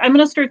again. But I'm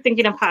gonna start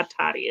thinking of hot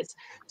toddies.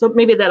 So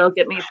maybe that'll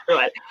get me through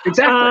it.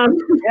 Exactly.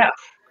 Yeah.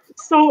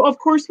 So of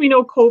course we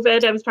know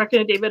COVID, I was talking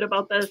to David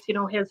about this,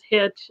 has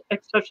hit,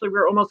 especially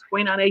we're almost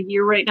going on a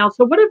year right now.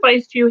 So what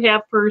advice do you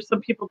have for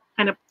some people to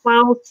kind of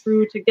plow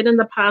through to get in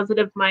the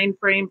positive mind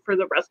frame for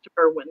the rest of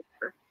our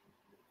winter?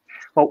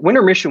 Well,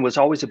 Wintermission was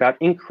always about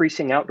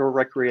increasing outdoor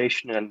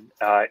recreation and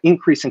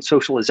increasing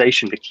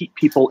socialization to keep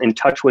people in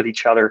touch with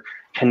each other,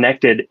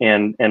 connected,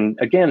 and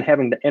again,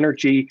 having the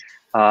energy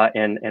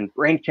and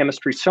brain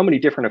chemistry, so many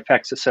different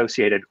effects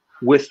associated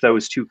with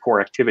those two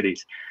core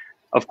activities.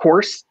 Of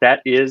course, that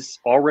is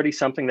already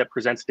something that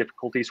presents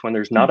difficulties when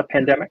there's not a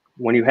pandemic.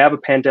 When you have a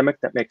pandemic,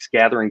 that makes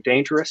gathering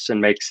dangerous and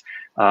makes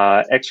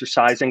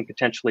exercising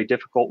potentially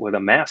difficult with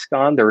a mask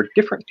on. There are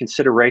different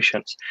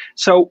considerations.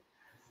 So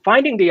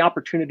finding the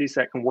opportunities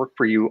that can work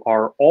for you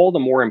are all the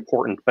more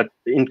important. But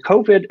in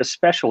COVID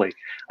especially,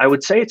 I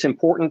would say it's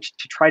important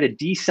to try to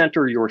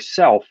decenter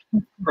yourself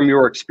from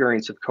your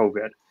experience of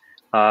COVID.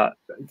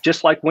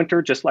 Just like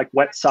winter, just like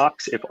wet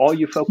socks, if all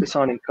you focus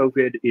on in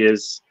COVID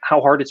is how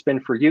hard it's been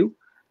for you,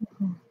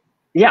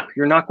 yeah,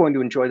 you're not going to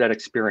enjoy that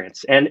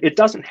experience. And it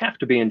doesn't have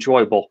to be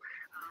enjoyable.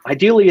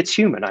 Ideally, it's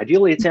human.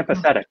 Ideally, it's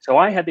empathetic. So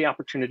I had the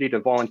opportunity to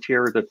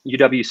volunteer. The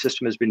UW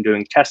system has been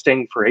doing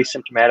testing for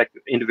asymptomatic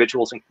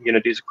individuals and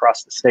communities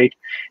across the state,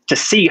 to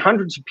see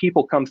hundreds of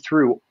people come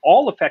through,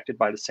 all affected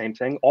by the same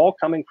thing, all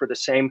coming for the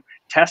same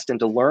test and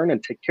to learn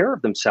and take care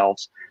of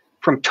themselves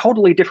from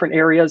totally different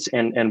areas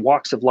and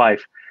walks of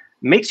life,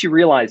 makes you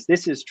realize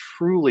this is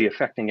truly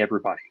affecting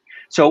everybody.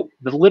 So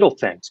the little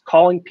things,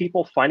 calling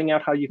people, finding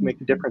out how you can make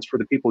a difference for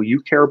the people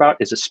you care about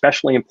is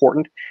especially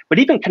important. But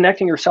even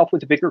connecting yourself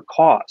with a bigger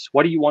cause.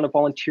 What do you want to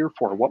volunteer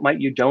for? What might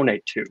you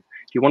donate to?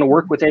 Do you want to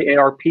work with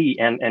AARP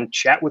and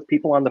chat with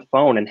people on the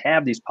phone and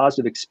have these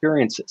positive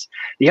experiences?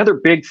 The other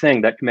big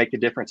thing that can make a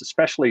difference,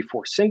 especially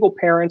for single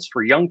parents,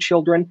 for young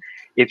children,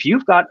 if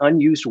you've got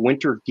unused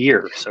winter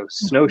gear, so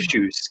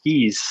snowshoes,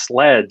 skis,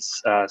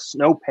 sleds,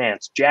 snow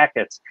pants,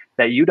 jackets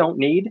that you don't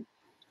need,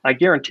 I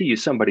guarantee you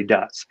somebody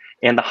does.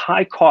 And the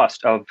high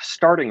cost of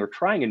starting or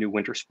trying a new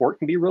winter sport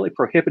can be really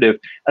prohibitive,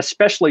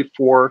 especially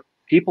for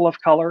people of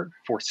color,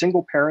 for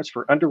single parents,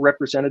 for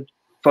underrepresented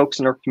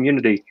folks in our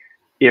community.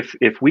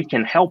 If we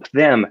can help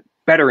them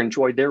better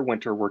enjoy their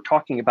winter, we're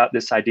talking about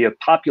this idea of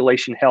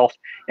population health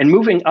and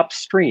moving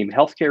upstream.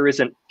 Healthcare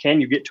isn't, can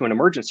you get to an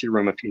emergency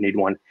room if you need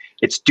one?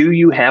 It's, do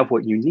you have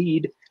what you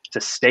need to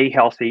stay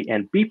healthy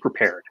and be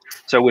prepared?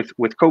 So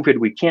with COVID,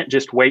 we can't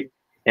just wait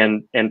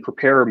and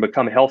prepare and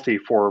become healthy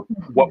for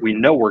what we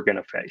know we're going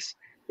to face.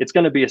 It's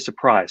going to be a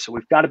surprise. So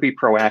we've got to be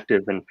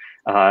proactive,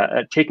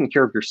 and taking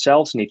care of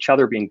yourselves and each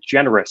other, being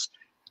generous,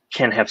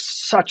 can have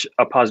such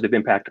a positive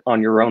impact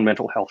on your own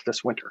mental health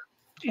this winter.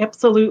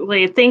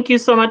 Absolutely. Thank you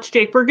so much,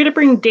 Jake. We're going to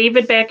bring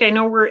David back. I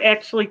know we're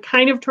actually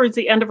kind of towards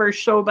the end of our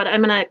show, but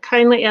I'm going to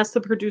kindly ask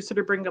the producer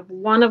to bring up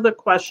one of the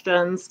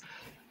questions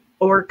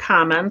or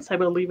comments. I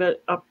will leave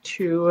it up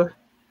to...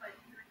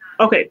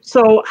 Okay,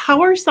 so how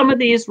are some of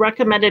these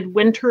recommended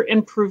winter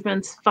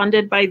improvements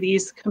funded by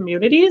these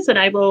communities? And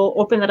I will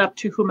open it up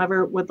to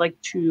whomever would like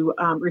to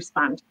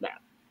respond to that.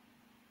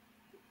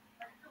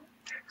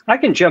 I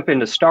can jump in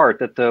to start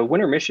that the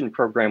Wintermission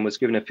program was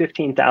given a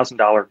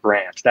 $15,000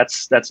 grant.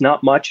 That's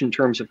not much in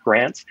terms of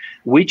grants.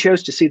 We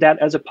chose to see that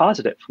as a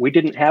positive. We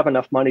didn't have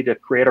enough money to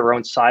create our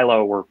own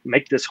silo or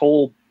make this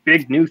whole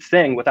big new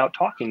thing without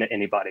talking to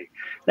anybody.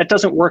 That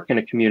doesn't work in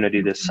a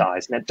community this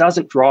size, and it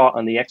doesn't draw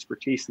on the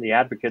expertise and the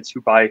advocates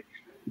who by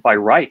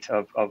right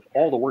of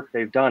all the work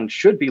they've done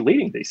should be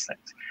leading these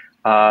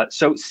things.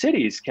 So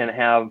cities can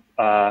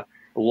have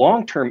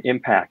long-term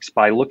impacts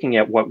by looking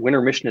at what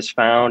Wintermission has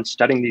found,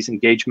 studying these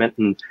engagement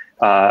and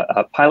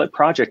pilot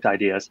project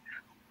ideas.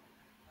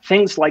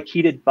 Things like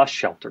heated bus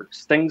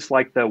shelters, things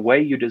like the way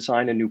you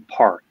design a new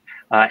park,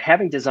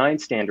 having design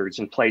standards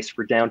in place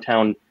for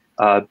downtown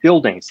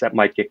buildings that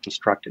might get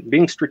constructed,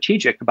 being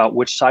strategic about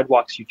which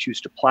sidewalks you choose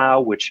to plow,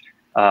 which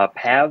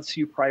paths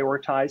you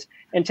prioritize,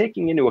 and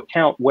taking into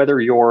account whether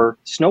your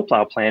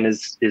snowplow plan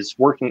is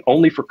working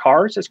only for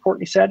cars, as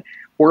Cortney said,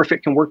 or if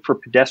it can work for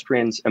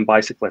pedestrians and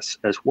bicyclists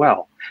as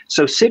well.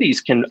 So cities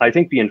can, I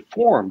think, be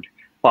informed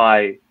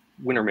by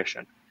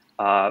Wintermission.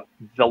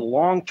 The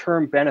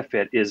long-term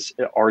benefit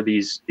are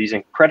these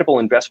incredible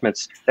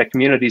investments that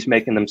communities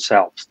make in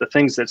themselves, the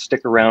things that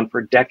stick around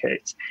for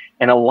decades,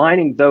 and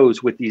aligning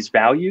those with these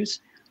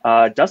values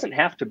doesn't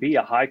have to be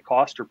a high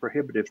cost or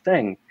prohibitive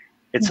thing.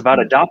 It's about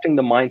adopting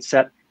the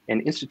mindset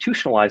and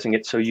institutionalizing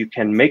it so you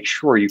can make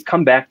sure you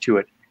come back to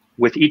it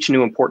with each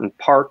new important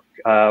park,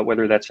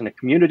 whether that's in a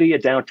community, a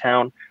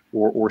downtown,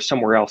 or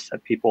somewhere else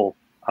that people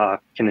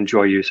can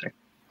enjoy using.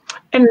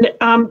 And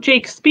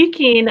Jake,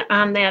 speaking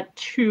on that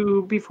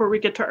too, before we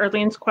get to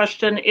Arlene's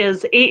question,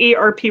 is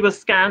AARP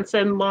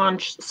Wisconsin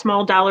launched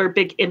Small Dollar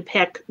Big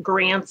Impact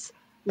grants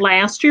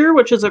last year,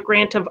 which is a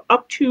grant of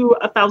up to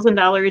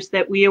 $1,000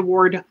 that we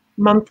award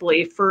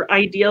monthly for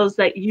ideas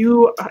that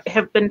you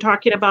have been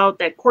talking about,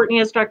 that Cortney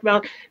has talked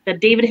about,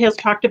 that David has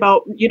talked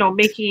about, you know,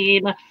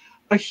 making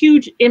a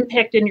huge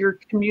impact in your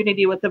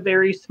community with a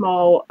very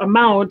small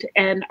amount.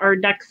 And our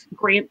next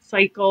grant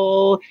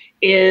cycle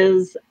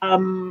is,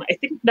 I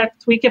think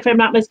next week, if I'm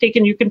not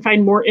mistaken. You can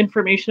find more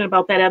information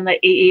about that on the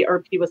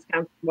AARP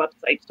Wisconsin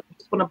website. So I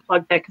just want to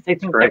plug that because I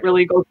think that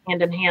really goes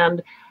hand in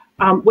hand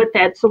with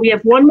that. So we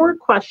have one more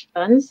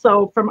question.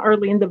 So from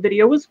Arlene, the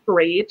video was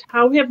great.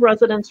 How have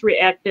residents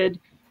reacted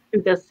to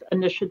this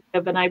initiative?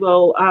 And I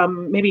will,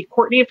 maybe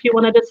Cortney, if you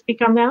wanted to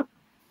speak on that.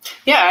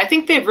 Yeah, I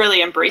think they've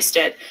really embraced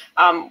it.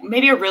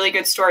 Maybe a really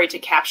good story to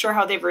capture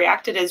how they've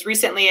reacted is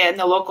recently in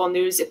the local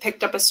news, it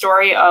picked up a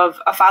story of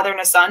a father and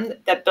a son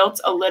that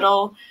built a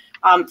little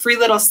free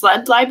little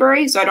sled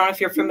library. So I don't know if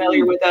you're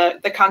familiar with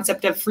the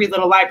concept of free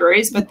little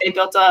libraries, but they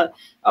built a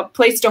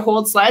place to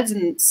hold sleds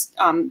and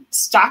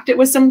stocked it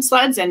with some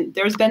sleds. And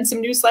there's been some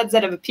new sleds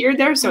that have appeared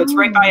there. So it's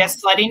right by a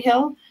sledding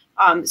hill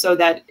so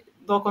that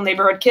local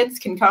neighborhood kids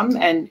can come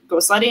and go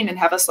sledding and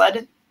have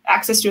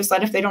access to a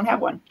sled if they don't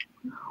have one.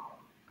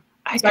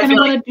 I kind of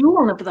want to do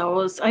one of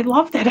those. I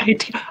love that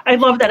idea. I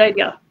love that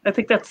idea. I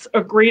think that's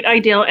a great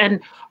idea.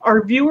 And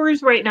our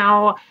viewers right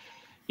now,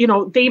 you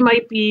know, they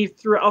might be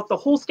throughout the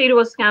whole state of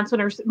Wisconsin,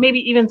 or maybe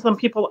even some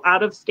people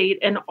out of state,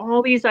 and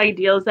all these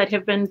ideas that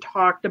have been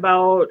talked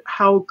about,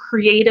 how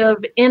creative,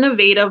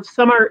 innovative,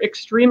 some are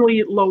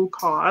extremely low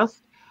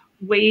cost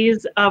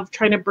ways of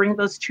trying to bring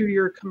this to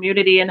your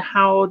community, and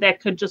how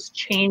that could just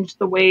change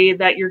the way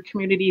that your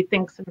community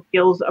thinks and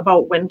feels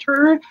about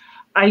winter.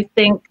 I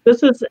think this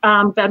has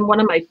been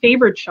one of my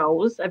favorite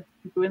shows. I've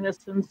been doing this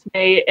since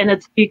May, and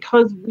it's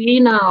because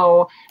we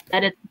know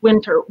that it's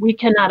winter. We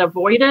cannot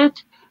avoid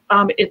it.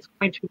 It's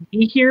going to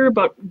be here,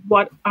 but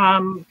what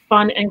fun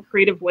and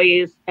creative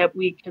ways that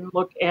we can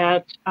look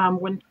at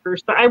winter.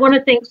 So I want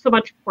to thank so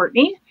much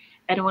Cortney,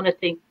 and I want to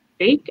thank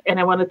Jake, and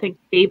I want to thank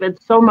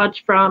David so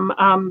much from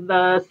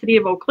the City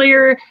of Eau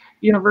Claire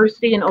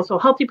University and also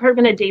Health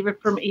Department, and David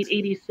from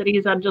 880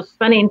 Cities on just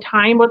spending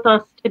time with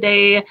us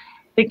today,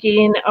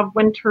 thinking of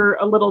winter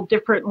a little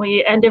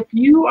differently. And if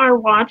you are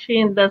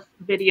watching this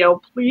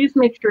video, please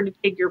make sure to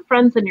take your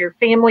friends and your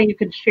family. You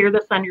can share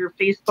this on your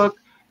Facebook,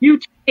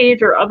 YouTube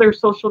page, or other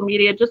social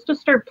media, just to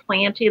start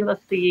planting the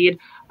seed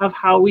of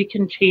how we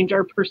can change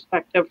our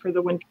perspective for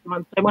the winter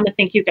months. I want to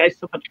thank you guys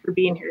so much for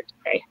being here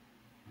today.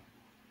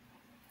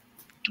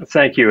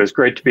 Thank you. It's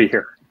great to be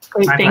here.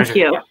 Great, thank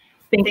you.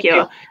 Thank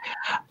you.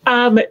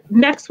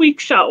 Next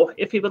week's show,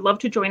 if you would love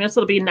to join us,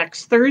 it'll be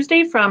next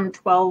Thursday from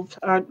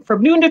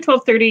noon to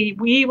 12:30.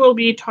 We will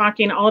be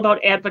talking all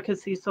about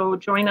advocacy. So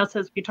join us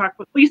as we talk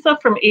with Lisa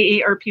from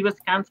AARP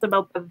Wisconsin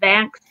about the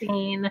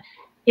vaccine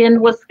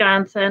in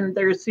Wisconsin.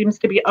 There seems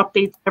to be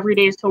updates every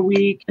day, so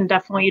we can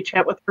definitely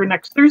chat with her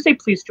next Thursday.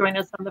 Please join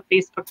us on the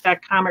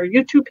facebook.com or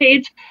YouTube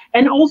page.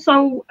 And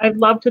also, I'd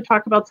love to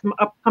talk about some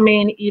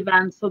upcoming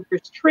events. So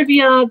there's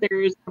trivia,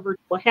 there's a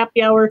virtual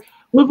happy hour,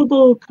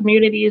 Livable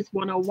Communities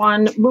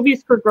 101,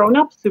 Movies for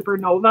Grown-Ups,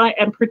 Supernova,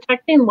 and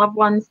Protecting Loved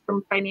Ones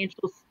from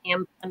Financial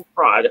Scams and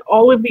Fraud.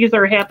 All of these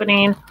are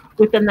happening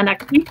within the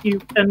next week. You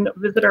can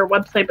visit our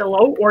website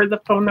below or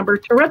the phone number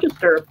to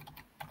register.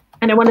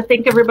 And I want to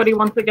thank everybody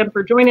once again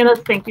for joining us.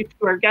 Thank you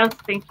to our guests.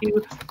 Thank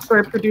you to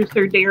our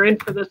producer,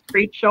 Darren, for this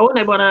great show. And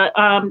I want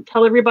to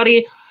tell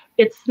everybody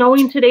it's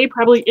snowing today,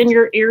 probably in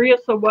your area.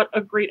 So what a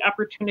great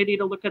opportunity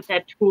to look at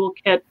that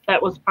toolkit that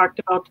was talked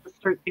about to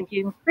start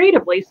thinking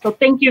creatively. So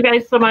thank you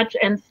guys so much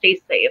and stay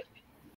safe.